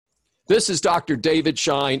This is Dr. David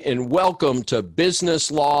Schein, and welcome to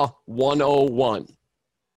Business Law 101.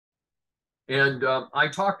 And I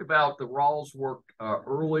talked about the Rawls work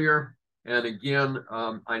earlier. And again,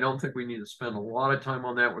 I don't think we need to spend a lot of time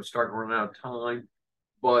on that. We're starting to run out of time.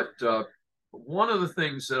 But one of the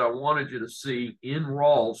things that I wanted you to see in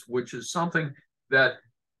Rawls, which is something that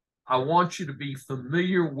I want you to be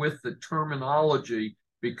familiar with the terminology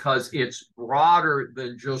because it's broader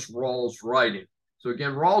than just Rawls writing. So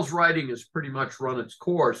again, Rawls writing has pretty much run its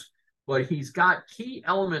course, but he's got key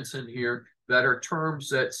elements in here that are terms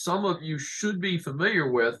that some of you should be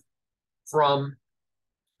familiar with from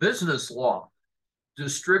business law.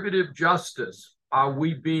 Distributive justice. Are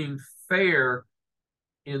we being fair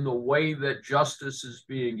in the way that justice is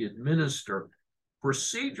being administered?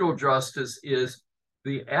 Procedural justice is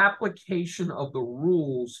the application of the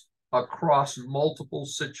rules across multiple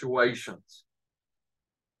situations.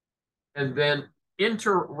 And then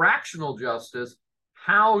interactional justice,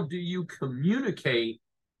 how do you communicate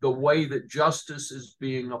the way that justice is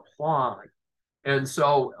being applied? And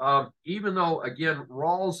so even though, again,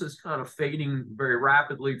 Rawls is kind of fading very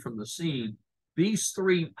rapidly from the scene, these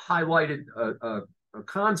three highlighted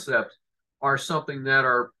concepts are something that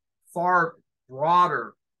are far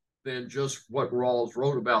broader than just what Rawls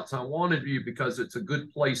wrote about. So I wanted you, because it's a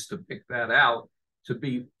good place to pick that out, to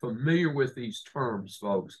be familiar with these terms,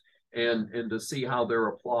 folks, and to see how they're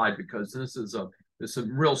applied, because there's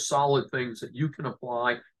some real solid things that you can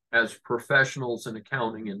apply as professionals in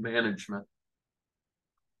accounting and management.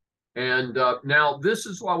 And now this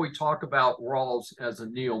is why we talk about Rawls as a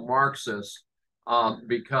neo-Marxist,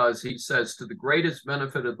 because he says, to the greatest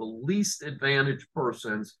benefit of the least advantaged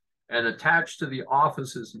persons, and attached to the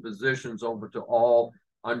offices and positions over to all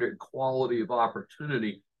under equality of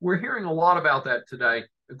opportunity. We're hearing a lot about that today.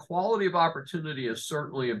 Equality of opportunity is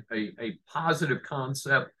certainly a positive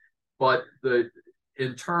concept, but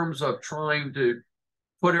in terms of trying to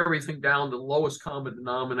put everything down to the lowest common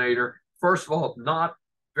denominator, first of all, not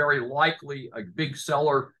very likely a big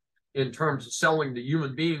seller in terms of selling to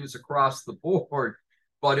human beings across the board,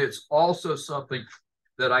 but it's also something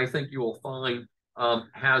that I think you will find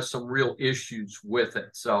has some real issues with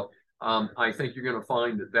it. So I think you're going to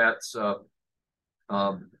find that that's a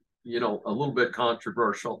little bit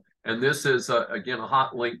controversial. And this is, again, a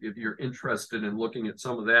hot link if you're interested in looking at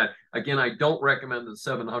some of that. Again, I don't recommend the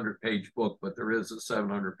 700-page book, but there is a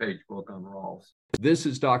 700-page book on Rawls. This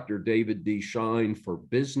is Dr. David D. Schein for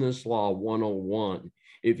Business Law 101.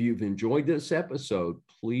 If you've enjoyed this episode,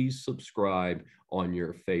 please subscribe on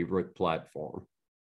your favorite platform.